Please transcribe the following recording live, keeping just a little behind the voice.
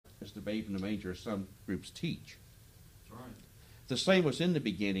as the babe in the manger, as some groups teach. That's right. The same was in the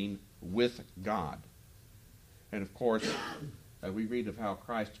beginning with God. And of course, we read of how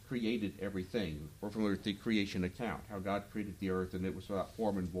Christ created everything. We're familiar with the creation account, how God created the earth, and it was without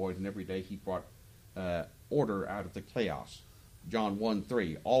form and void, and every day he brought order out of the chaos. John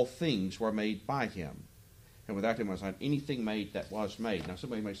 1:3, all things were made by him, and without him was not anything made that was made. Now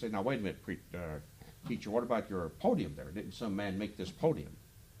somebody may say, now wait a minute, teacher, what about your podium there? Didn't some man make this podium?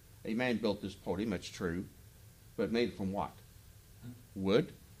 A man built this podium, that's true, but made it from what?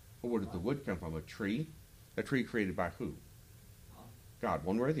 Wood? Well, where did the wood come from? A tree? A tree created by who? God,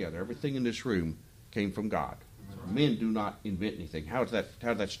 one way or the other. Everything in this room came from God. Right. Men do not invent anything. How did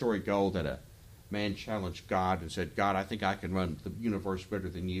that story go that a man challenged God and said, God, I think I can run the universe better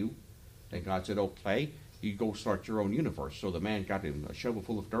than you? And God said, okay, you go start your own universe. So the man got him a shovel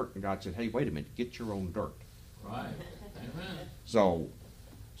full of dirt, and God said, hey, wait a minute, get your own dirt. Right. Amen.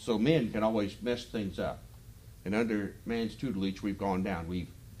 So men can always mess things up. And under man's tutelage, we've gone down. We've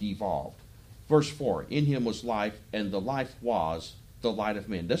devolved. Verse 4, in him was life, and the life was the light of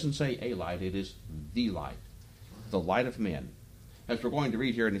men. It doesn't say a light, it is the light. The light of men. As we're going to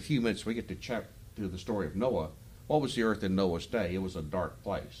read here in a few minutes, we get to check to the story of Noah. What was the earth in Noah's day? It was a dark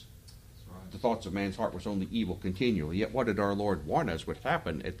place. Right. The thoughts of man's heart was only evil continually. Yet what did our Lord warn us would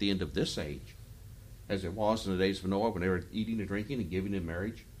happen at the end of this age? As it was in the days of Noah when they were eating and drinking and giving in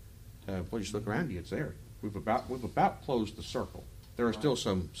marriage. Well, just look around you, it's there. We've about closed the circle. There are still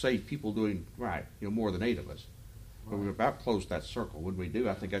some saved people doing right, more than 8 of us. But we've about closed that circle. When we do,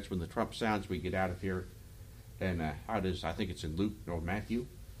 I think that's when the trump sounds, we get out of here. And how it is, I think it's in Luke or Matthew,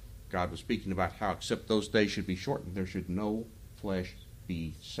 God was speaking about how except those days should be shortened, there should no flesh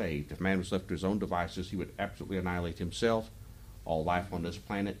be saved. If man was left to his own devices, he would absolutely annihilate himself, all life on this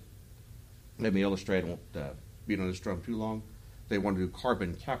planet. Let me illustrate, I won't beat on this drum too long. They want to do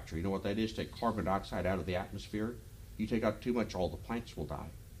carbon capture. You know what that is? Take carbon dioxide out of the atmosphere. You take out too much, all the plants will die.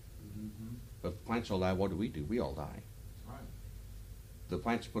 Mm-hmm. But if the plants all die, what do? We all die. Right. The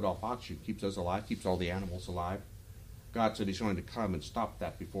plants put off oxygen, keeps us alive, keeps all the animals alive. God said he's going to come and stop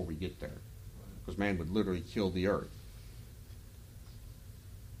that before we get there. Because man would literally kill the earth.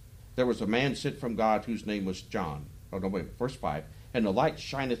 There was a man sent from God whose name was John. Oh, no, wait, verse 5. And the light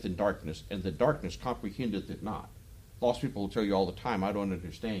shineth in darkness, and the darkness comprehendeth it not. Lost people will tell you all the time, I don't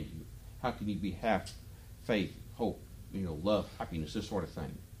understand you. How can you be half faith, hope, love, happiness, this sort of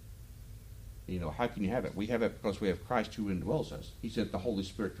thing? How can you have it? We have it because we have Christ who indwells us. He sent the Holy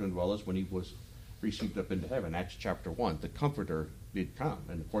Spirit to indwell us when he was received up into heaven. Acts chapter 1. The Comforter did come.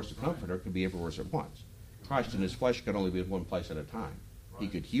 And, of course, the Comforter can be everywhere at once. Christ in his flesh could only be in one place at a time. He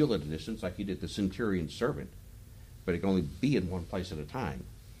could heal at a distance like he did the centurion's servant. But he could only be in one place at a time.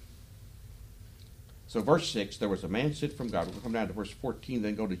 So verse 6, there was a man sent from God. We'll come down to verse 14,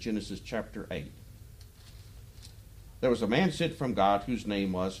 then go to Genesis chapter 8. There was a man sent from God whose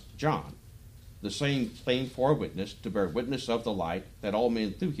name was John. The same came for a witness, to bear witness of the light, that all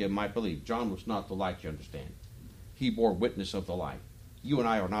men through him might believe. John was not the light, you understand. He bore witness of the light. You and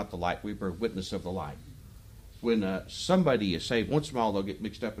I are not the light. We bear witness of the light. When somebody is saved, once in a while they'll get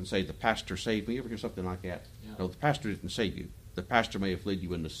mixed up and say, the pastor saved me. You ever hear something like that? Yeah. No, the pastor didn't save you. The pastor may have led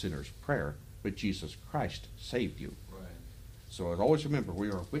you in the sinner's prayer, but Jesus Christ saved you. Right. So always remember,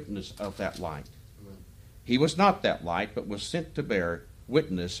 we are a witness of that light. Right. He was not that light, but was sent to bear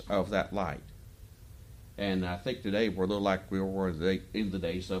witness of that light. And I think today we're a little like we were in the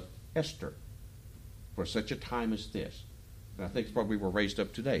days of Esther. For such a time as this. And I think it's probably we're raised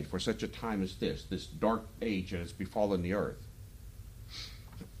up today. For such a time as this dark age that has befallen the earth.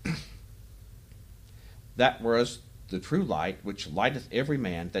 That was the true light, which lighteth every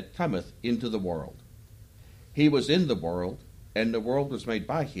man that cometh into the world. He was in the world, and the world was made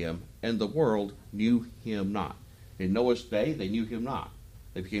by him, and the world knew him not. In Noah's day, they knew him not.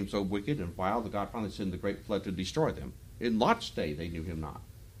 They became so wicked and vile that God finally sent the great flood to destroy them. In Lot's day, they knew him not.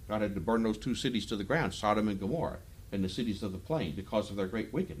 God had to burn those 2 cities to the ground, Sodom and Gomorrah, and the cities of the plain, because of their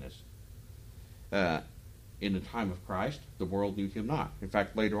great wickedness. In the time of Christ, the world knew him not. In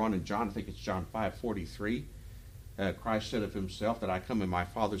fact, later on in John, I think it's John 5:43, Christ said of himself that I come in my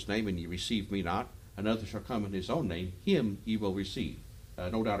Father's name, and ye receive me not. Another shall come in his own name, him ye will receive.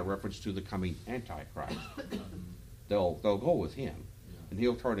 No doubt a reference to the coming Antichrist. They'll go with him. And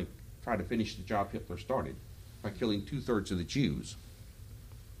he'll try to finish the job Hitler started by killing 2/3 of the Jews.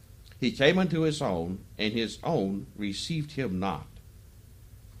 He came unto his own, and his own received him not.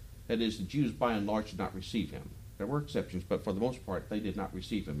 That is, the Jews by and large did not receive him. There were exceptions, but for the most part, they did not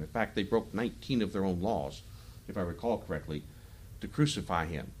receive him. In fact, they broke 19 of their own laws, if I recall correctly, to crucify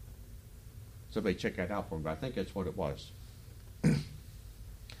him. Somebody check that out for me, but I think that's what it was.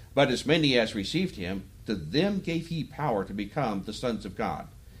 But as many as received him, to them gave he power to become the sons of God.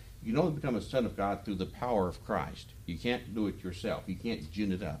 You can only become a son of God through the power of Christ. You can't do it yourself. You can't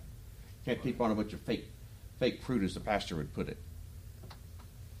gin it up. You can't take on a bunch of fake fruit, as the pastor would put it.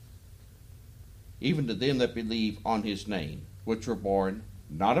 Even to them that believe on his name, which were born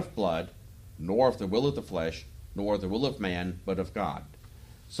not of blood, nor of the will of the flesh, nor the will of man, but of God.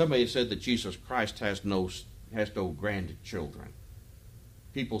 Somebody said that Jesus Christ has no grandchildren.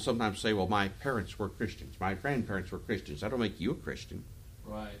 People sometimes say, well, my parents were Christians. My grandparents were Christians. That don't make you a Christian.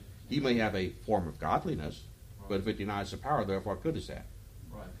 Right. You may have a form of godliness, Right. but if it denies the power thereof, what good is that?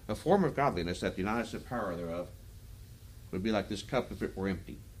 Right. A form of godliness that denies the power thereof would be like this cup if it were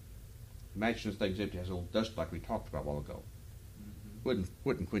empty. Imagine this thing's empty, it has a little dust like we talked about a while ago. Mm-hmm.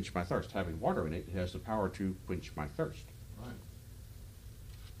 Wouldn't quench my thirst. Having water in it, it has the power to quench my thirst. Right.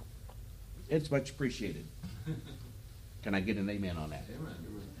 It's much appreciated. Can I get an amen on that? Amen.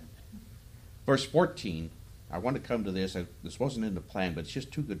 Verse 14, I want to come to this. This wasn't in the plan, but it's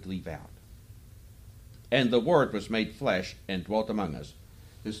just too good to leave out. And the Word was made flesh and dwelt among us.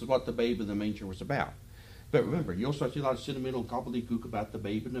 This is what the babe in the manger was about. But remember, you'll start to see a lot of sentimental gobbledygook about the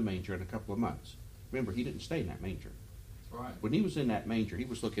babe in the manger in a couple of months. Remember, he didn't stay in that manger. That's right. When he was in that manger, he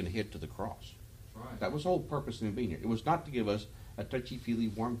was looking ahead to the cross. That's right. That was the whole purpose of him being here. It was not to give us a touchy-feely,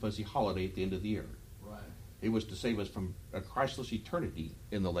 warm, fuzzy holiday at the end of the year. Right. It was to save us from a Christless eternity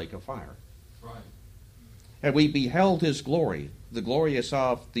in the lake of fire. That's right. And we beheld his glory. The glory is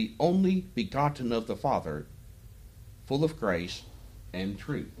of the only begotten of the Father, full of grace and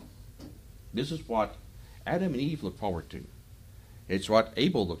truth. This is what Adam and Eve looked forward to. It's what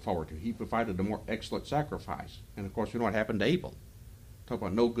Abel looked forward to. He provided a more excellent sacrifice. And of course, we know what happened to Abel. Talk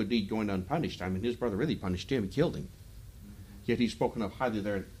about no good deed going unpunished. I mean, his brother really punished him and killed him. Yet he's spoken of highly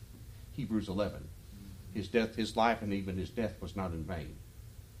there in Hebrews 11. His death, his life, and even his death was not in vain.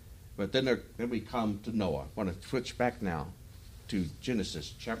 But then we come to Noah. I want to switch back now to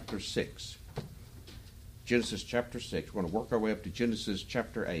Genesis chapter 6. Genesis chapter 6. We're going to work our way up to Genesis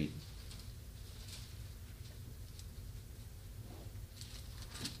chapter 8.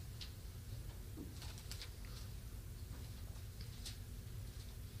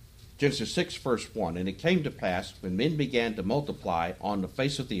 Genesis 6, verse 1, And it came to pass, when men began to multiply on the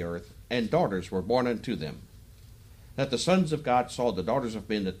face of the earth, and daughters were born unto them, that the sons of God saw the daughters of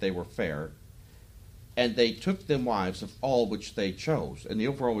men that they were fair, and they took them wives of all which they chose. And the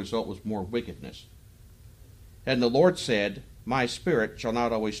overall result was more wickedness. And the Lord said, My spirit shall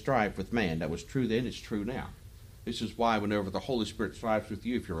not always strive with man. That was true then, it's true now. This is why whenever the Holy Spirit strives with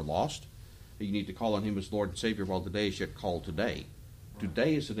you, if you're lost, you need to call on him as Lord and Savior while the day is yet called today.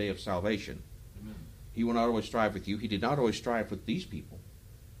 Today is the day of salvation. Amen. He will not always strive with you. He did not always strive with these people.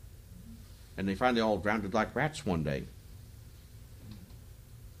 And they finally all drowned like rats one day.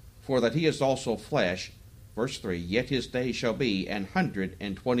 For that he is also flesh, verse 3, Yet his day shall be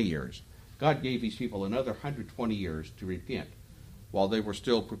 120 years. God gave these people another 120 years to repent while they were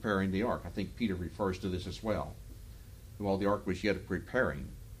still preparing the ark. I think Peter refers to this as well. While the ark was yet preparing,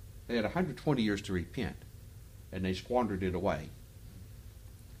 they had 120 years to repent, and they squandered it away.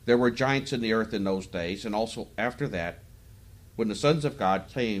 There were giants in the earth in those days, and also after that, when the sons of God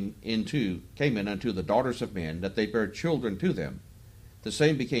came in unto the daughters of men, that they bare children to them. The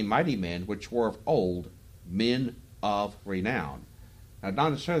same became mighty men, which were of old, men of renown. Now,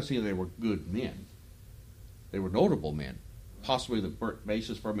 not necessarily they were good men. They were notable men. Possibly the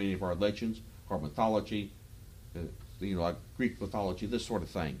basis for many of our legends, our mythology, like Greek mythology, this sort of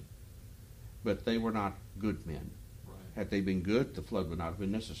thing. But they were not good men. Right. Had they been good, the flood would not have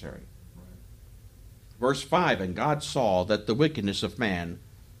been necessary. Right. Verse 5, And God saw that the wickedness of man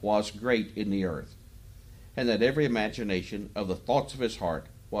was great in the earth, and that every imagination of the thoughts of his heart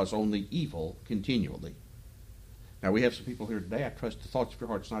was only evil continually. Now, we have some people here today, I trust the thoughts of your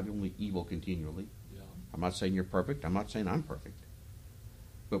heart's not only evil continually. Yeah. I'm not saying you're perfect. I'm not saying I'm perfect.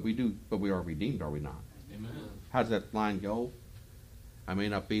 But we are redeemed, are we not? Amen. How does that line go? I may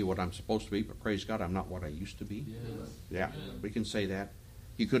not be what I'm supposed to be, but praise God, I'm not what I used to be. Yes. Yeah, Amen. we can say that.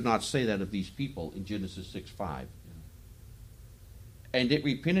 You could not say that of these people in Genesis 6:5. And it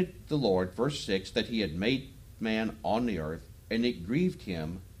repented the Lord, verse 6, that he had made man on the earth, and it grieved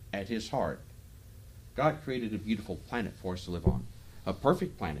him at his heart. God created a beautiful planet for us to live on, a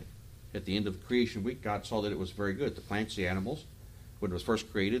perfect planet. At the end of the creation week, God saw that it was very good. The plants, the animals, when it was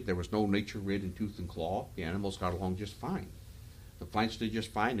first created, there was no nature rid in tooth and claw. The animals got along just fine. The plants did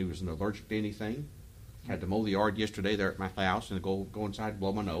just fine. He wasn't allergic to anything. Had to mow the yard yesterday there at my house and go inside and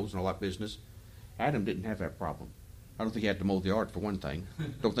blow my nose and all that business. Adam didn't have that problem. I don't think he had to mow the yard for one thing.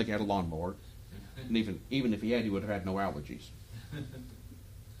 Don't think he had a lawnmower. And even if he had, he would have had no allergies.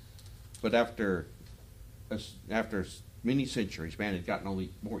 But after many centuries, man had gotten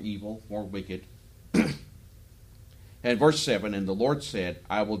only more evil, more wicked. And verse 7, and the Lord said,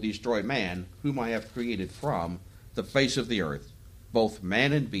 I will destroy man, whom I have created from the face of the earth, both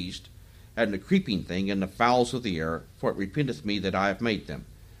man and beast, and the creeping thing, and the fowls of the air, for it repenteth me that I have made them.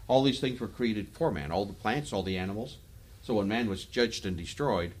 All these things were created for man, all the plants, all the animals. So when man was judged and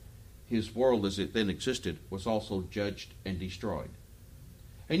destroyed, his world as it then existed was also judged and destroyed.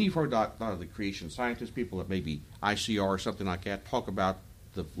 And you've heard a lot of the creation scientists, people that maybe ICR or something like that, talk about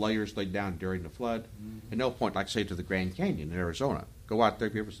the layers laid down during the flood. And they'll point, like say, to the Grand Canyon in Arizona. Go out there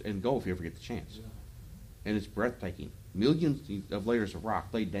if you ever get the chance. Yeah. And it's breathtaking. Millions of layers of rock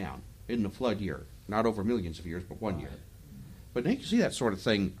laid down in the flood year. Not over millions of years, but 1 year. But you can see that sort of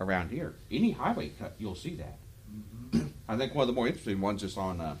thing around here. Any highway cut, you'll see that. Mm-hmm. I think one of the more interesting ones is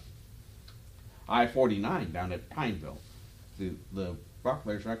on I-49 down at Pineville. The rock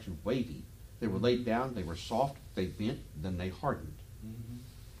layers are actually wavy. They were laid down, they were soft, they bent, then they hardened. Mm-hmm.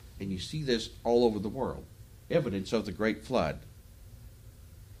 And you see this all over the world. Evidence of the great flood.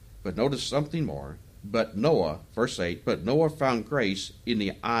 But notice something more. But Noah, verse 8, but Noah found grace in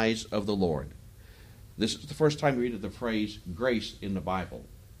the eyes of the Lord. This is the first time we read the phrase grace in the Bible.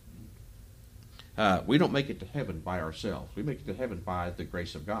 We don't make it to heaven by ourselves. We make it to heaven by the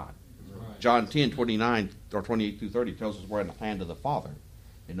grace of God. Right. John 10:29 or 28 through 30 tells us we're in the hand of the Father,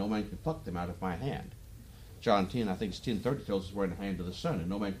 and no man can pluck them out of my hand. John 10, I think it's 10:30, tells us we're in the hand of the Son, and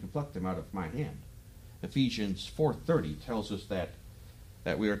no man can pluck them out of my hand. Ephesians 4:30 tells us that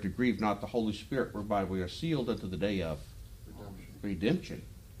we are to grieve not the Holy Spirit, whereby we are sealed unto the day of redemption.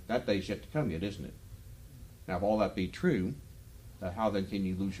 That day's yet to come yet, isn't it? Now, if all that be true, how then can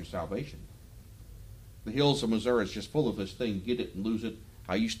you lose your salvation? The hills of Missouri is just full of this thing, get it and lose it.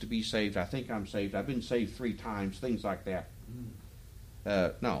 I used to be saved, I think I'm saved, I've been saved 3 times, things like that.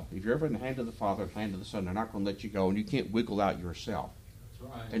 No, if you're ever in the hand of the Father, the hand of the Son, they're not going to let you go, and you can't wiggle out yourself.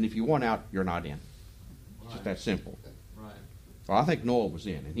 That's right. And if you want out, you're not in. It's Right. just that simple. Right. Well, I think Noah was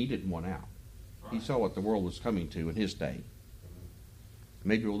in, and he didn't want out. He Right. saw what the world was coming to in his day.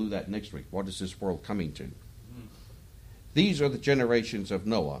 Maybe we'll do that next week. What is this world coming to? These are the generations of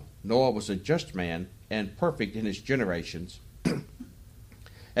Noah. Noah was a just man and perfect in his generations.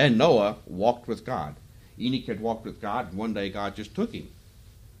 And Noah walked with God. Enoch had walked with God, and one day God just took him.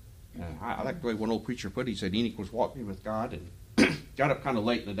 I like the way one old preacher put it. He said Enoch was walking with God and got up kind of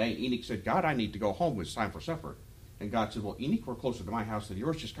late in the day. And Enoch said, God, I need to go home. It's time for supper. And God said, well, Enoch, we're closer to my house than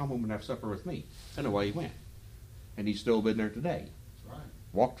yours. Just come home and have supper with me. And away he went. And he's still been there today. That's right.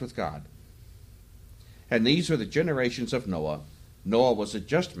 Walked with God. And these are the generations of Noah. Noah was a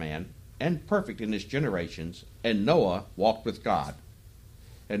just man and perfect in his generations, and Noah walked with God.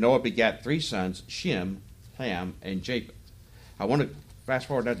 And Noah begat 3 sons, Shem, Ham, and Japheth. I want to fast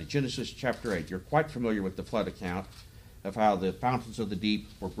forward now to Genesis chapter 8. You're quite familiar with the flood account of how the fountains of the deep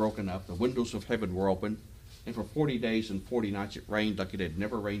were broken up, the windows of heaven were opened, and for 40 days and 40 nights it rained like it had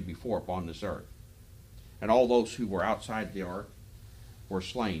never rained before upon this earth. And all those who were outside the ark were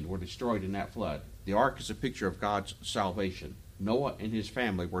slain, were destroyed in that flood. The ark is a picture of God's salvation. Noah and his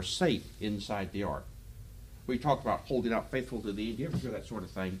family were safe inside the ark. We talked about holding out faithful to the end. Do you ever hear that sort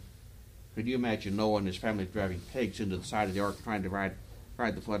of thing? Could you imagine Noah and his family driving pegs into the side of the ark trying to ride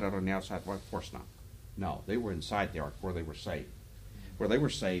the flood out on the outside? Well, of course not. No, they were inside the ark where they were safe. Where they were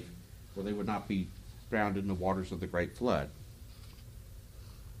safe, where they would not be drowned in the waters of the great flood.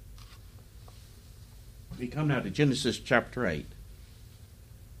 We come now to Genesis chapter 8.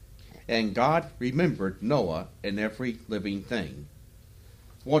 And God remembered Noah and every living thing.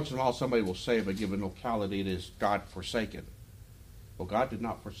 Once in a while somebody will say of a given locality it is God forsaken. Well, God did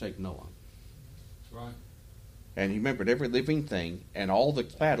not forsake Noah. That's right. And he remembered every living thing and all the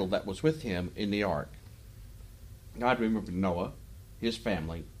cattle that was with him in the ark. God remembered Noah, his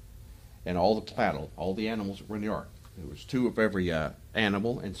family, and all the cattle, all the animals that were in the ark. There was 2 of every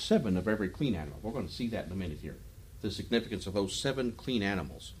animal and 7 of every clean animal. We're going to see that in a minute here. The significance of those 7 clean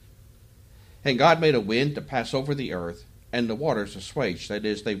animals. And God made a wind to pass over the earth, and the waters assuaged, that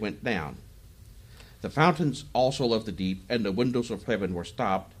is, they went down. The fountains also of the deep and the windows of heaven were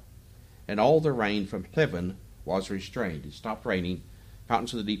stopped, and all the rain from heaven was restrained. It stopped raining,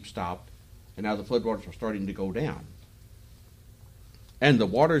 fountains of the deep stopped, and now the floodwaters were starting to go down. And the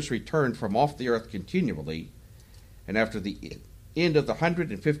waters returned from off the earth continually, and after the end of the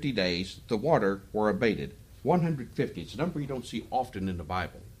 150 days, the water were abated. 150, it's a number you don't see often in the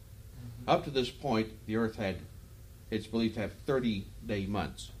Bible. Up to this point, the earth had, it's believed to have 30-day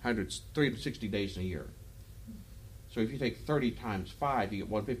months, 360 days in a year. So if you take 30 times 5, you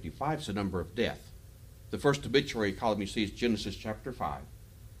get 150. 5 is the number of death. The first obituary column you see is Genesis chapter 5.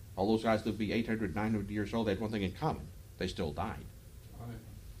 All those guys lived to be 800, 900 years old. They had one thing in common. They still died. Right.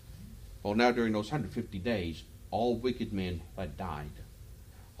 Well, now during those 150 days, all wicked men had died.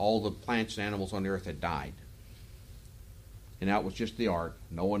 All the plants and animals on the earth had died. And now it was just the ark,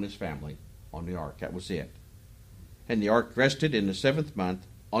 Noah and his family on the ark. That was it. And the ark rested in the 7th month,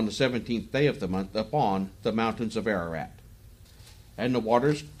 on the 17th day of the month, upon the mountains of Ararat. And the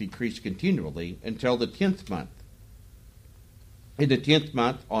waters decreased continually until the 10th month. In the 10th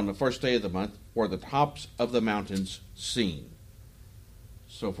month, on the 1st day of the month, were the tops of the mountains seen.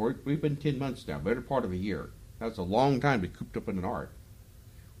 So we've been 10 months now, better part of a year. That's a long time to be cooped up in an ark.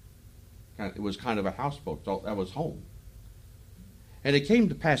 It was kind of a houseboat, so that was home. And it came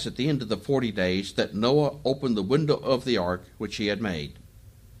to pass at the end of the 40 days that Noah opened the window of the ark which he had made.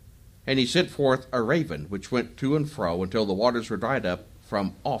 And he sent forth a raven, which went to and fro until the waters were dried up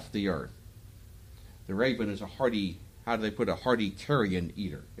from off the earth. The raven is a hardy, hardy carrion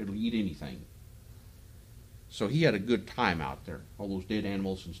eater. It'll eat anything. So he had a good time out there. All those dead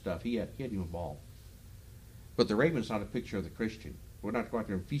animals and stuff, he had him a ball. But the raven's not a picture of the Christian. We're not going out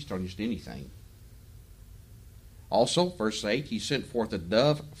there and feast on just anything. Also, verse 8, he sent forth a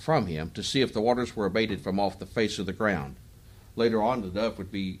dove from him to see if the waters were abated from off the face of the ground. Later on, the dove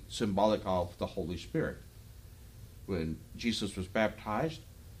would be symbolic of the Holy Spirit. When Jesus was baptized,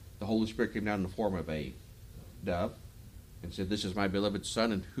 the Holy Spirit came down in the form of a dove and said, "This is my beloved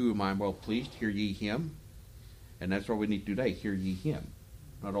Son, in whom I am well pleased. Hear ye him." And that's what we need today. Hear ye him,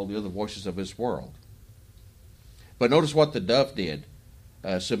 not all the other voices of this world. But notice what the dove did,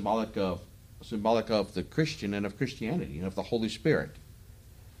 symbolic of the Christian and of Christianity and of the Holy Spirit.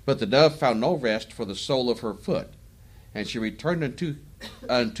 But the dove found no rest for the sole of her foot, and she returned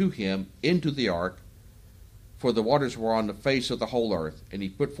unto him into the ark, for the waters were on the face of the whole earth. And he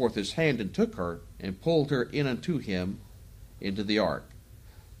put forth his hand and took her, and pulled her in unto him into the ark.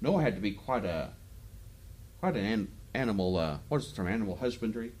 Noah had to be quite an animal. What is the term? Animal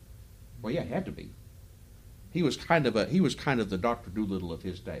husbandry. Well, yeah, he had to be. He was kind of the Dr. Doolittle of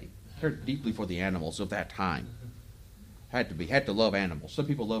his day. Cared deeply for the animals of that time. Had to love animals. Some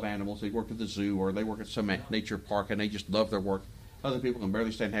people love animals. They work at the zoo or they work at some nature park and they just love their work. Other people can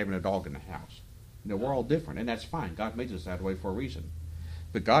barely stand having a dog in the house. We're all different, and that's fine. God made us that way for a reason.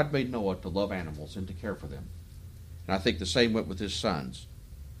 But God made Noah to love animals and to care for them. And I think the same went with his sons.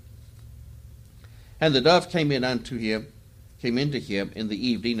 And the dove came into him in the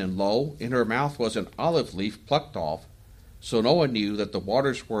evening, and lo, in her mouth was an olive leaf plucked off. So Noah knew that the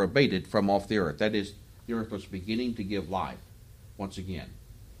waters were abated from off the earth. That is, the earth was beginning to give life once again.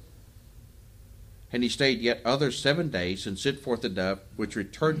 And he stayed yet other 7 days, and sent forth the dove, which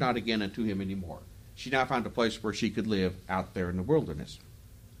returned not again unto him any more. She now found a place where she could live out there in the wilderness.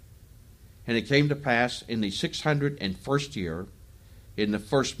 And it came to pass in the 601st year, in the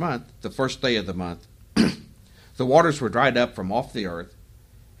 1st month, the 1st day of the month, the waters were dried up from off the earth.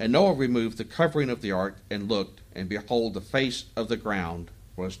 And Noah removed the covering of the ark, and looked, and behold, the face of the ground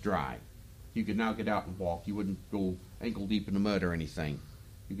was dry. You could now get out and walk. You wouldn't go ankle deep in the mud or anything.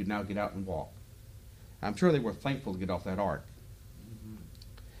 You could now get out and walk. I'm sure they were thankful to get off that ark. Mm-hmm.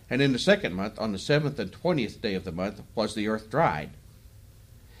 And in the 2nd month, on the 7th and 20th day of the month, was the earth dried.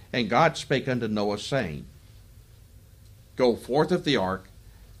 And God spake unto Noah, saying, Go forth of the ark,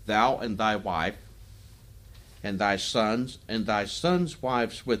 thou and thy wife, and thy sons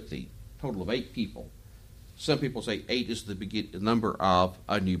wives with thee. Total of 8 people. Some people say 8 is the number of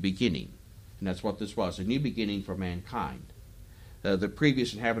a new beginning. And that's what this was, a new beginning for mankind. The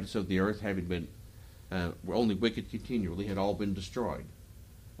previous inhabitants of the earth, having been were only wicked continually, had all been destroyed.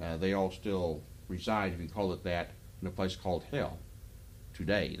 They all still reside, if you call it that, in a place called hell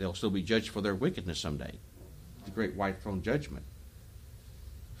today. They'll still be judged for their wickedness someday. The great white throne judgment.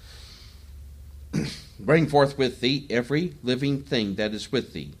 Bring forth with thee every living thing that is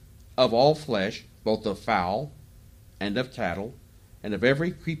with thee, of all flesh, both of fowl and of cattle, and of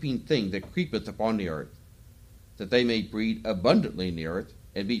every creeping thing that creepeth upon the earth, that they may breed abundantly in the earth,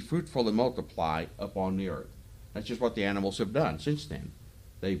 and be fruitful and multiply upon the earth. That's just what the animals have done since then.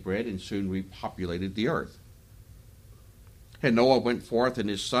 They bred and soon repopulated the earth. And Noah went forth, and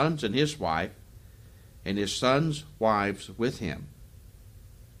his sons and his wife, and his sons' wives with him.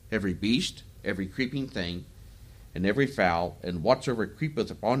 Every beast, every creeping thing, and every fowl, and whatsoever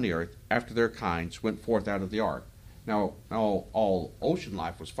creepeth upon the earth, after their kinds, went forth out of the ark. Now all ocean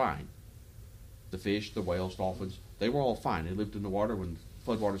life was fine. The fish, the whales, dolphins, they were all fine. They lived in the water. When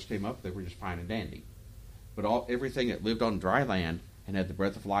floodwaters came up, they were just fine and dandy. But everything that lived on dry land and had the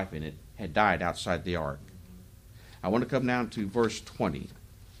breath of life in it had died outside the ark. I want to come down to verse 20.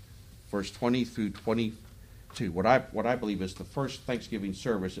 Verse 20 through to what I believe is the first Thanksgiving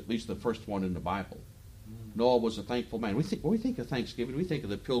service, at least the first one in the Bible. Noah was a thankful man. When we think of Thanksgiving, we think of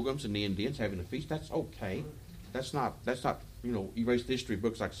the Pilgrims and the Indians having a feast. That's okay. That's not erase the history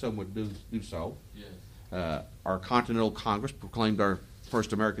books like some would do so. Yes. Our Continental Congress proclaimed our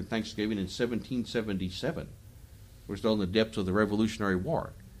first American Thanksgiving in 1777. We're still in the depths of the Revolutionary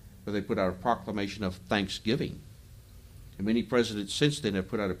War, but they put out a proclamation of Thanksgiving. And many presidents since then have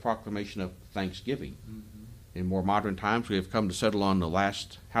put out a proclamation of Thanksgiving. Mm-hmm. In more modern times, we have come to settle on the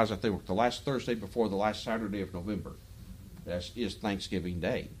last Thursday before the last Saturday of November. That is Thanksgiving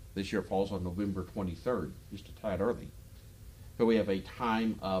Day. This year it falls on November 23rd, just a tad early. But we have a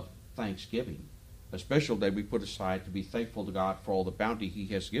time of Thanksgiving, a special day we put aside to be thankful to God for all the bounty He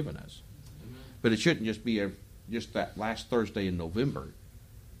has given us. Amen. But it shouldn't just be just that last Thursday in November.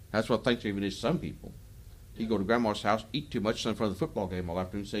 That's what Thanksgiving is to some people. You go to Grandma's house, eat too much, stand in front of the football game all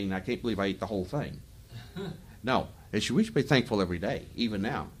afternoon saying, I can't believe I ate the whole thing. No, we should be thankful every day, even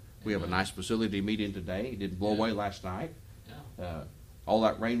now. We have a nice facility to meet in today. It didn't blow away last night. Yeah. All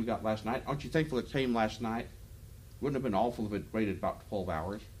that rain we got last night. Aren't you thankful it came last night? Wouldn't have been awful if it rained about 12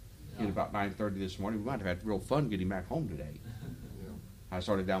 hours. Yeah. At about 9:30 this morning. We might have had real fun getting back home today. I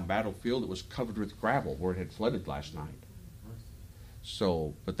started down Battlefield. It was covered with gravel where it had flooded last night.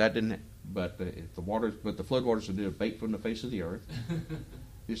 So, but that didn't. But the floodwaters did abate from the face of the earth.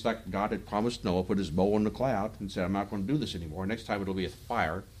 Just like God had promised Noah, put his bow on the cloud and said, I'm not going to do this anymore. Next time it'll be a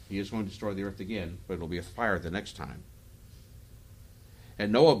fire. He is going to destroy the earth again, but it'll be a fire the next time.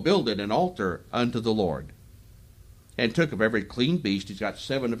 And Noah builded an altar unto the Lord, and took of every clean beast, he's got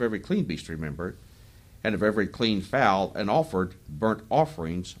 7 of every clean beast, remember, and of every clean fowl, and offered burnt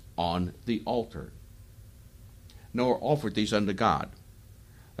offerings on the altar. Noah offered these unto God.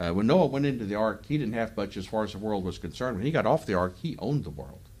 When Noah went into the ark, he didn't have much as far as the world was concerned. When he got off the ark, he owned the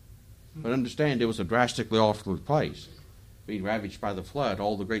world. But understand, it was a drastically altered place. Being ravaged by the flood,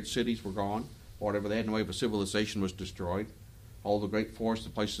 all the great cities were gone. Whatever they had in the way of a civilization was destroyed. All the great forests,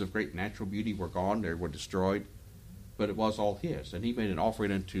 the places of great natural beauty were gone. They were destroyed. But it was all his, and he made an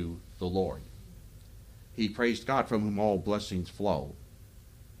offering unto the Lord. He praised God, from whom all blessings flow.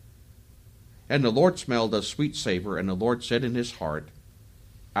 And the Lord smelled a sweet savor, and the Lord said in his heart,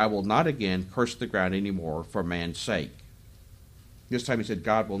 I will not again curse the ground any more for man's sake. This time he said,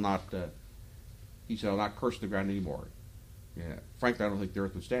 God will not, he said, I'll not curse the ground anymore. Yeah, frankly, I don't think the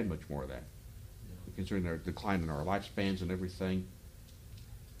earth would stand much more of that. Yeah. Considering our decline in our lifespans and everything.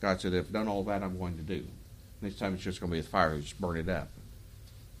 God said, if I've done all that, I'm going to do. Next time it's just going to be a fire, just burn it up.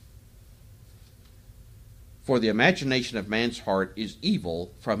 For the imagination of man's heart is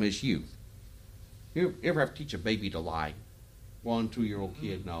evil from his youth. You ever have to teach a baby to lie? 1, 2-year-old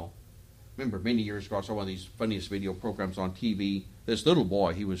kid, no. Remember, many years ago, I saw one of these funniest video programs on TV. This little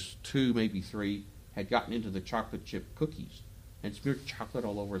boy, he was 2, maybe 3, had gotten into the chocolate chip cookies and smeared chocolate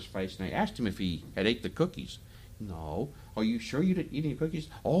all over his face. And I asked him if he had ate the cookies. No. Are you sure you didn't eat any cookies?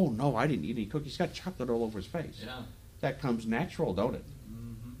 Oh, no, I didn't eat any cookies. He's got chocolate all over his face. Yeah. That comes natural, don't it?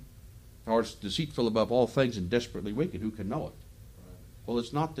 Mm-hmm. Or it's deceitful above all things and desperately wicked. Who can know it? Right. Well,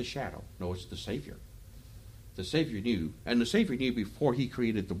 it's not the shadow. No, it's the Savior. The Savior knew, and the Savior knew before he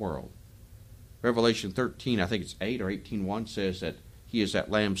created the world. Revelation 13, I think it's 8 or 18:1 says that he is that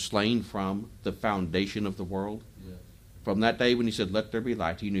lamb slain from the foundation of the world. Yeah. From that day when he said, let there be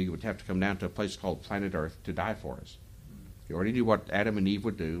light, he knew he would have to come down to a place called planet Earth to die for us. He already knew what Adam and Eve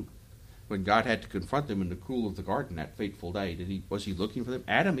would do. When God had to confront them in the cool of the garden that fateful day, was he looking for them?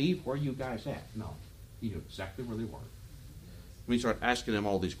 Adam, Eve, where are you guys at? No. He knew exactly where they were. When he started asking them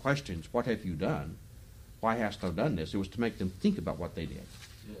all these questions, what have you done? Why hast thou done this? It was to make them think about what they did.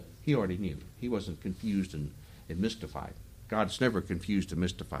 Yes. He already knew. He wasn't confused and mystified. God's never confused and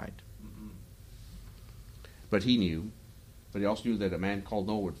mystified. Mm-hmm. But he knew. But he also knew that a man called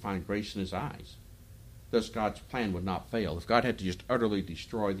Noah would find grace in his eyes. Thus God's plan would not fail. If God had to just utterly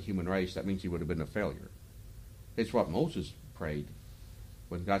destroy the human race, that means he would have been a failure. It's what Moses prayed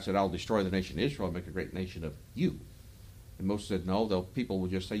when God said, I'll destroy the nation of Israel and make a great nation of you. And Moses said, no, the people will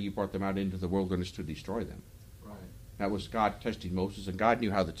just say you brought them out into the wilderness to destroy them. Right. That was God testing Moses, and God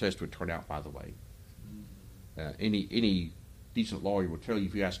knew how the test would turn out, by the way. Mm-hmm. Any decent lawyer will tell you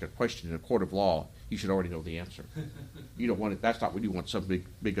if you ask a question in a court of law, you should already know the answer. You don't want it. That's not what you want, some big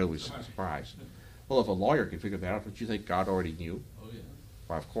ugly surprise. Well, if a lawyer can figure that out, don't you think God already knew? Oh, yeah.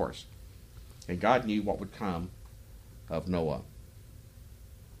 Why, of course. And God knew what would come of Noah.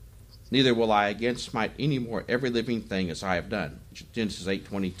 Neither will I again smite any more every living thing as I have done. Genesis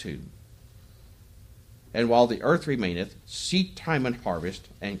 8:22. And while the earth remaineth, seed time and harvest,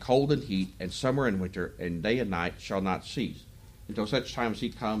 and cold and heat, and summer and winter, and day and night shall not cease. until such time as he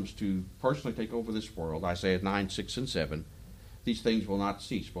comes to personally take over this world, Isaiah 9, 6, and 7, these things will not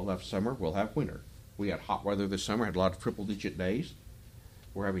cease. We'll have summer, we'll have winter. We had hot weather this summer, had a lot of triple-digit days.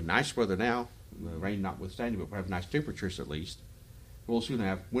 We're having nice weather now, the rain notwithstanding, but we'll have nice temperatures at least. We'll soon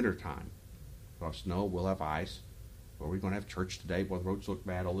have winter time. We'll have snow, we'll have ice. Well, we're going to have church today, well, the roads look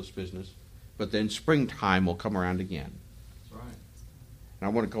bad, all this business. But then springtime will come around again. That's right. And I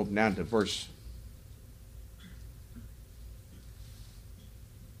want to go down to verse...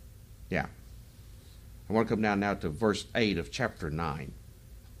 Yeah. I want to come down now to verse 8 of chapter 9.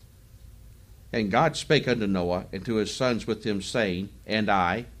 And God spake unto Noah and to his sons with him, saying, And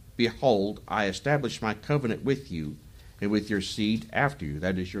I, behold, I establish my covenant with you, and with your seed after you,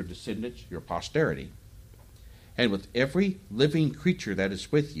 that is your descendants, your posterity, and with every living creature that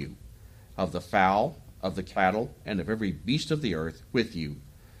is with you, of the fowl, of the cattle, and of every beast of the earth with you,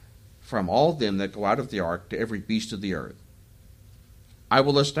 from all them that go out of the ark to every beast of the earth. I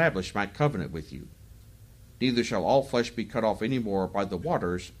will establish my covenant with you. Neither shall all flesh be cut off any more by the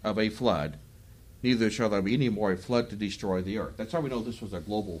waters of a flood, neither shall there be any more a flood to destroy the earth. That's how we know this was a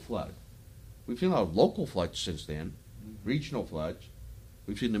global flood. We've seen a lot of local floods since then, regional floods.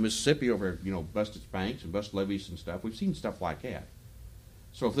 We've seen the Mississippi over, bust its banks and bust levees and stuff. We've seen stuff like that.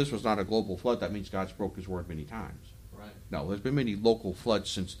 So if this was not a global flood, that means God's broke his word many times. Right. No, there's been many local floods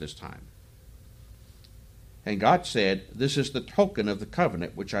since this time. And God said, This is the token of the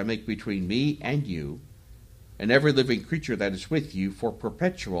covenant which I make between me and you, and every living creature that is with you for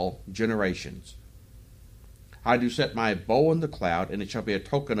perpetual generations. I do set my bow in the cloud, and it shall be a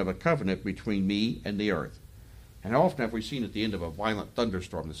token of a covenant between me and the earth. And how often have we seen at the end of a violent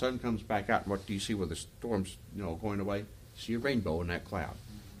thunderstorm, the sun comes back out, and what do you see with the storms, going away? You see a rainbow in that cloud.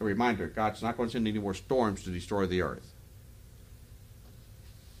 A reminder, God's not going to send any more storms to destroy the earth.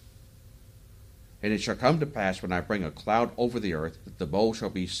 And it shall come to pass when I bring a cloud over the earth, that the bow shall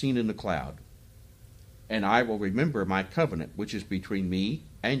be seen in the cloud. And I will remember my covenant, which is between me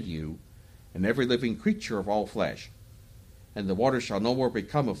and you, and every living creature of all flesh. And the water shall no more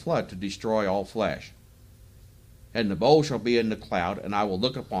become a flood to destroy all flesh. And the bow shall be in the cloud, and I will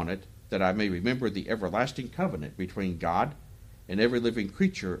look upon it, that I may remember the everlasting covenant between God and every living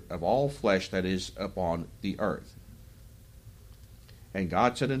creature of all flesh that is upon the earth. And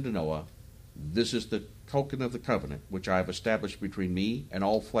God said unto Noah, This is the token of the covenant which I have established between me and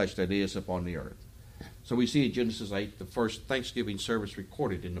all flesh that is upon the earth. So we see in Genesis 8 the first Thanksgiving service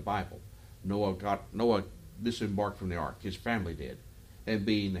recorded in the Bible. Noah disembarked from the ark. His family did. And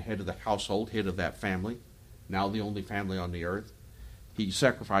being the head of the household, head of that family, now the only family on the earth, he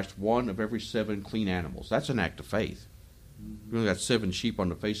sacrificed one of every 7 clean animals. That's an act of faith. You only got 7 sheep on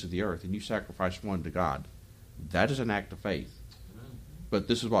the face of the earth, and you sacrifice one to God. That is an act of faith. But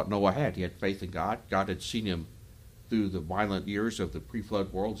this is what Noah had. He had faith in God. God had seen him through the violent years of the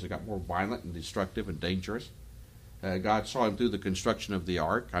pre-flood world as it got more violent and destructive and dangerous. God saw him through the construction of the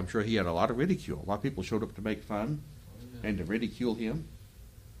ark. I'm sure he had a lot of ridicule. A lot of people showed up to make fun and to ridicule him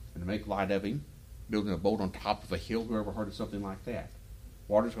and to make light of him. Building a boat on top of a hill, whoever heard of something like that?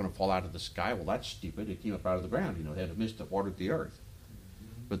 Water's going to fall out of the sky. Well, that's stupid. It came up out of the ground. They had a mist that watered the earth.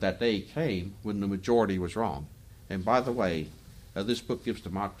 But that day came when the majority was wrong. And by the way, this book gives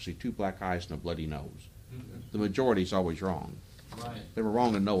democracy 2 black eyes and a bloody nose. The majority's always wrong. Right. They were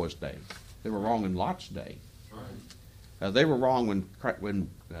wrong in Noah's day. They were wrong in Lot's day. Right. They were wrong when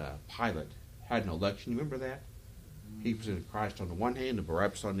Pilate had an election. You remember that? He presented Christ on the one hand and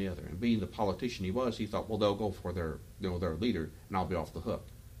Barabbas on the other. And being the politician he was, he thought, well, they'll go for their leader, and I'll be off the hook.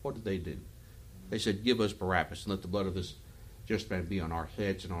 What did they do? They said, give us Barabbas and let the blood of this just man be on our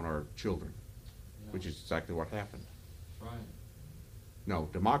heads and on our children, which is exactly what happened. Right. No,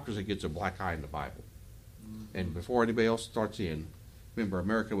 democracy gets a black eye in the Bible. And before anybody else starts in, remember,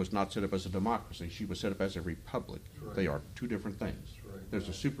 America was not set up as a democracy. She was set up as a republic. Right. They are 2 different things. Right. There's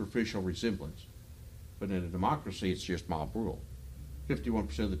a superficial resemblance. But in a democracy, it's just mob rule.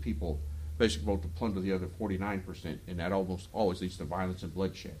 51% of the people basically vote to plunder the other 49%, and that almost always leads to violence and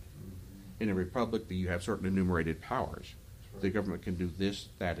bloodshed. In a republic, you have certain enumerated powers. Right. The government can do this,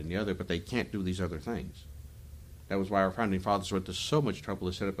 that, and the other, but they can't do these other things. That was why our founding fathers went to so much trouble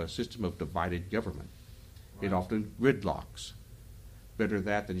to set up a system of divided government. Right. It often gridlocks. Better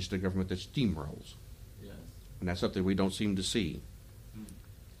that than just a government that steamrolls. Yes. And that's something we don't seem to see.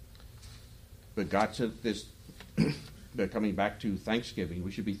 But God said this, that coming back to Thanksgiving,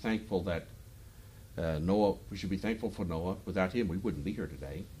 we should be thankful that we should be thankful for Noah. Without him, we wouldn't be here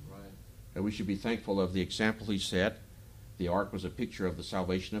today. Right. And we should be thankful of the example he set. The ark was a picture of the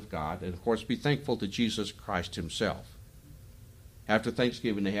salvation of God. And, of course, be thankful to Jesus Christ himself. After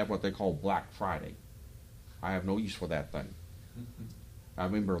Thanksgiving, they have what they call Black Friday. I have no use for that thing. I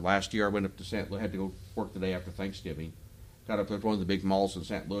remember last year I went up to St. Louis, had to go work the day after Thanksgiving. Got up to one of the big malls in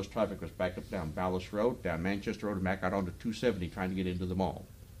St. Louis. Traffic was backed up down Ballas Road, down Manchester Road, and back out onto 270 trying to get into the mall.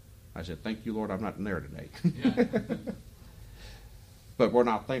 I said, thank you, Lord, I'm not in there today. Yeah. But we're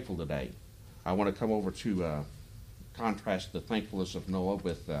not thankful today. I want to come over to contrast the thankfulness of Noah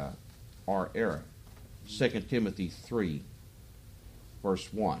with our era. 2 Timothy 3,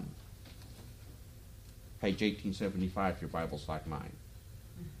 verse 1. Page 1875 if your Bible's like mine.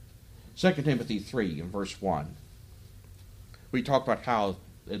 2 Timothy 3 and verse 1. We talked about how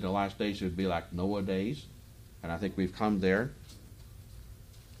in the last days it would be like Noah days, and I think we've come there.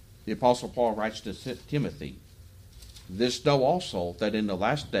 The Apostle Paul writes to Timothy, this know also that in the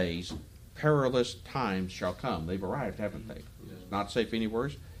last days perilous times shall come. They've arrived, haven't they? Yes. Not safe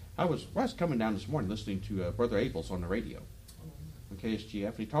anywhere. I was coming down this morning listening to Brother Abels on the radio on KSGF,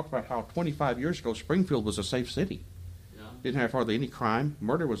 and he talked about how 25 years ago Springfield was a safe city. Yeah. Didn't have hardly any crime.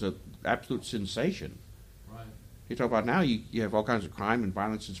 Murder was an absolute sensation. Right. You talk about now you have all kinds of crime and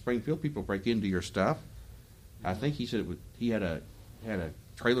violence in Springfield. People break into your stuff. I think he said he had a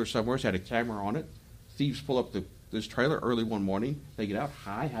trailer somewhere, had a camera on it. Thieves pull up this trailer early one morning. They get out.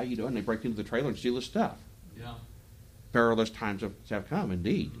 Hi, how you doing? They break into the trailer and steal his stuff. Yeah. Perilous times have come,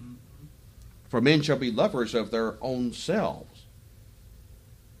 indeed. Mm-hmm. For men shall be lovers of their own selves.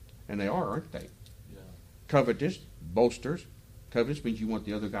 And they are, aren't they? Yeah. Covetous, boasters. Covetous means you want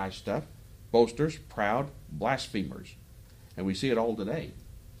the other guy's stuff. Boasters, proud, blasphemers. And we see it all today.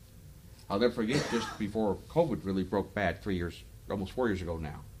 I'll never forget, just before COVID really broke bad almost 4 years ago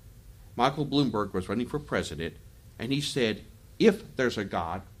now, Michael Bloomberg was running for president, and he said, if there's a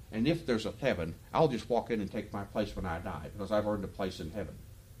God and if there's a heaven, I'll just walk in and take my place when I die because I've earned a place in heaven.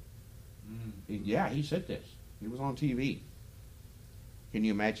 Mm. He said this. He was on TV. Can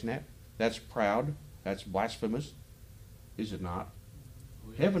you imagine that? That's proud. That's blasphemous. Is it not?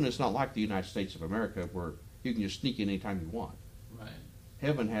 Oh, yeah. Heaven is not like the United States of America where you can just sneak in anytime you want. Right.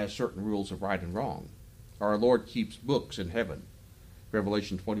 Heaven has certain rules of right and wrong. Our Lord keeps books in heaven.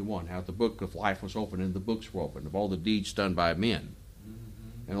 Revelation 21, how the book of life was opened and the books were opened of all the deeds done by men.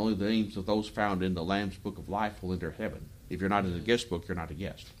 Mm-hmm. And only the names of those found in the Lamb's book of life will enter heaven. If you're not in the guest book, you're not a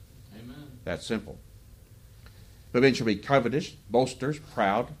guest. Amen. That's simple. But men shall be covetous, boasters,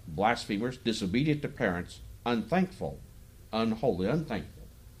 proud, blasphemers, disobedient to parents, unthankful, unholy, unthankful.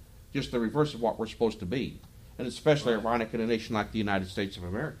 Just the reverse of what we're supposed to be. And it's especially ironic in a nation like the United States of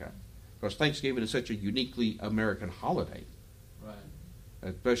America. Because Thanksgiving is such a uniquely American holiday. Right.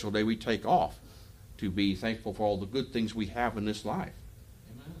 A special day we take off to be thankful for all the good things we have in this life.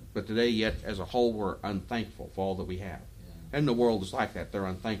 Amen. But today, yet, as a whole, we're unthankful for all that we have. Yeah. And the world is like that. They're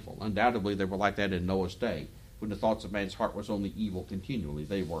unthankful. Undoubtedly, they were like that in Noah's day, when the thoughts of man's heart was only evil continually.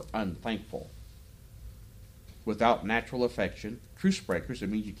 They were unthankful. Without natural affection, truce breakers, it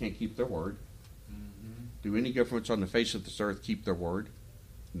means you can't keep their word. Mm-hmm. Do any governments on the face of this earth keep their word?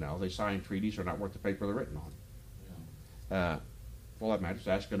 No, they sign treaties that are not worth the paper they're written on. Yeah. For all that matters,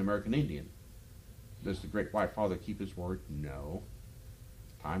 ask an American Indian. Does the great white father keep his word? No.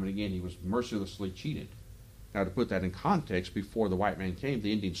 Time and again, he was mercilessly cheated. Now, to put that in context, before the white man came,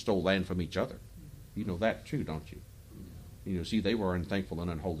 the Indians stole land from each other. You know that too, don't you? Yeah. You know, see, they were unthankful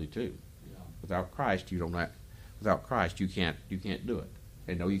and unholy too. Yeah. Without Christ, you can't do it.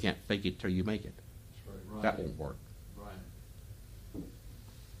 And no, you can't fake it till you make it. That's right. That won't work. Right.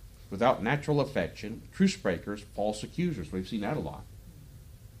 Without natural affection, truce breakers, false accusers. We've seen that a lot.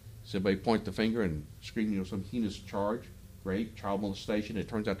 Somebody point the finger and scream, some heinous charge, rape, child molestation. It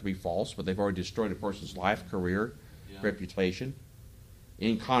turns out to be false, but they've already destroyed a person's life, career, Yeah. reputation.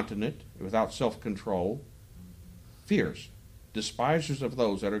 Incontinent, without self-control, fierce, despisers of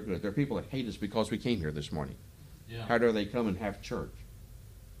those that are good. There are people that hate us because we came here this morning. Yeah. How dare they come and have church?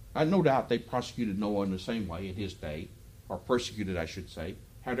 No doubt they prosecuted Noah in the same way in his day, or persecuted, I should say.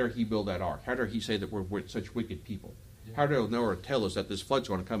 How dare he build that ark? How dare he say that we're such wicked people? Yeah. How dare Noah tell us that this flood's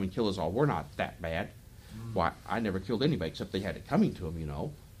going to come and kill us all? We're not that bad. Mm. Why, I never killed anybody except they had it coming to them,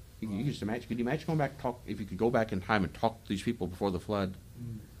 You Right. just imagine. Could you imagine going back and talk? If you could go back in time and talk to these people before the flood,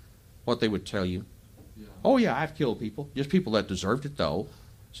 Mm. what they would tell you? Yeah. Oh yeah, I've killed people. Just people that deserved it, though.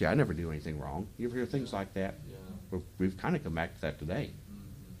 See, I never do anything wrong. You ever hear things like that? Yeah. We've kind of come back to that today. Mm-hmm.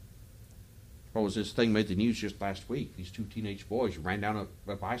 What was this thing made the news just last week? These two teenage boys ran down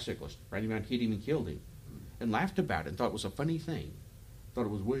a bicyclist, ran him down, hit him, and killed him, and laughed about it and thought it was a funny thing. Thought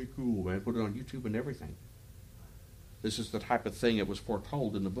it was way cool, man. Put it on YouTube and everything. This is the type of thing that was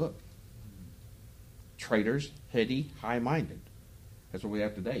foretold in the book. Traitors, heady, high-minded. That's what we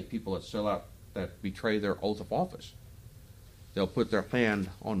have today. People that sell out, that betray their oath of office. They'll put their hand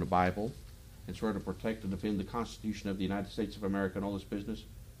on the Bible and swear to protect and defend the Constitution of the United States of America and all this business,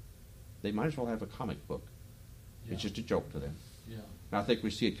 they might as well have a comic book. Yeah. It's just a joke to them. Yeah. And I think we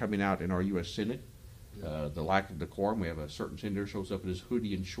see it coming out in our U.S. Senate. Yeah. The lack of decorum. We have a certain senator shows up in his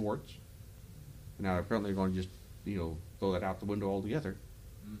hoodie and shorts. Now apparently they're going to just, throw that out the window altogether,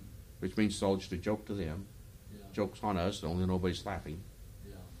 Mm. which means it's all just a joke to them. Yeah. Joke's on us, only nobody's laughing.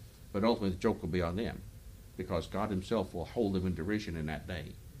 Yeah. But ultimately the joke will be on them, because God himself will hold them in derision in that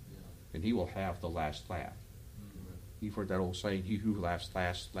day, Yeah. and he will have the last laugh. Mm. You've heard that old saying, he who laughs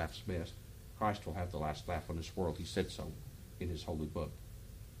last laughs best. Christ will have the last laugh on this world. He said so in his holy book.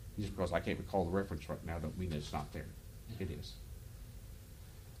 Just because I can't recall the reference right now don't mean it's not there. Yeah. It is.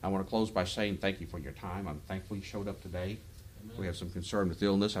 I want to close by saying thank you for your time. I'm thankful you showed up today. Amen. We have some concern with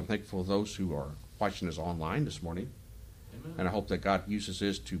illness. I'm thankful for those who are watching us online this morning. Amen. And I hope that God uses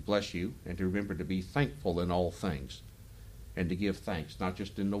this to bless you and to remember to be thankful in all things. And to give thanks, not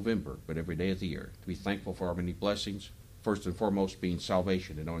just in November, but every day of the year. To be thankful for our many blessings. First and foremost being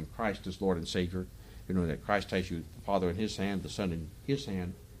salvation and knowing Christ as Lord and Savior. And knowing that Christ has you, the Father in his hand, the Son in his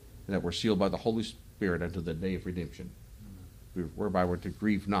hand. And that we're sealed by the Holy Spirit unto the day of redemption. Amen. Whereby we're to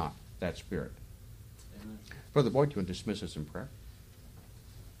grieve not that Spirit. Amen. Brother Boyd, do you want to dismiss us in prayer?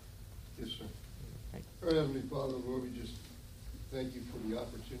 Yes, sir. Okay. Our Heavenly Father, Lord, we just thank you for the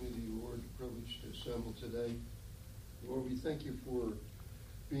opportunity, Lord, the privilege to assemble today. Lord, we thank you for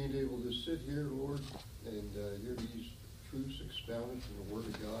being able to sit here, Lord, and hear these truths expounded from the Word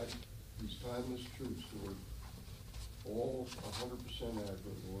of God, these timeless truths, Lord, all 100% accurate,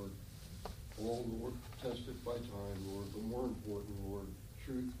 Lord, all, Lord, tested by time, Lord, but more important, Lord,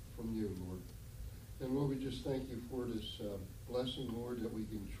 truth from you, Lord. And Lord, we just thank you for this blessing, Lord, that we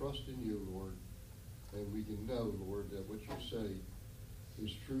can trust in you, Lord, and we can know, Lord, that what you say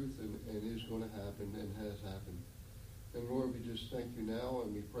is truth and is going to happen and has happened. And Lord, we just thank you now,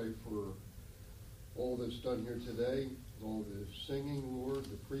 and we pray for all that's done here today, all the singing, Lord,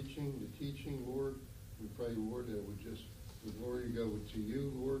 the preaching, the teaching, Lord. We pray, Lord, that the glory go to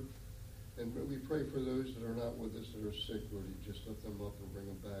you, Lord. And we pray for those that are not with us, that are sick, Lord. You just lift them up and bring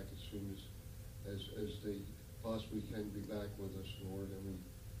them back as soon as they possibly can be back with us, Lord. And we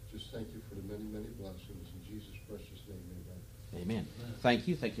just thank you for the many, many blessings. In Jesus' precious name, amen. Amen. Thank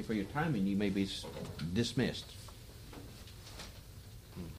you. Thank you for your time, and you may be dismissed.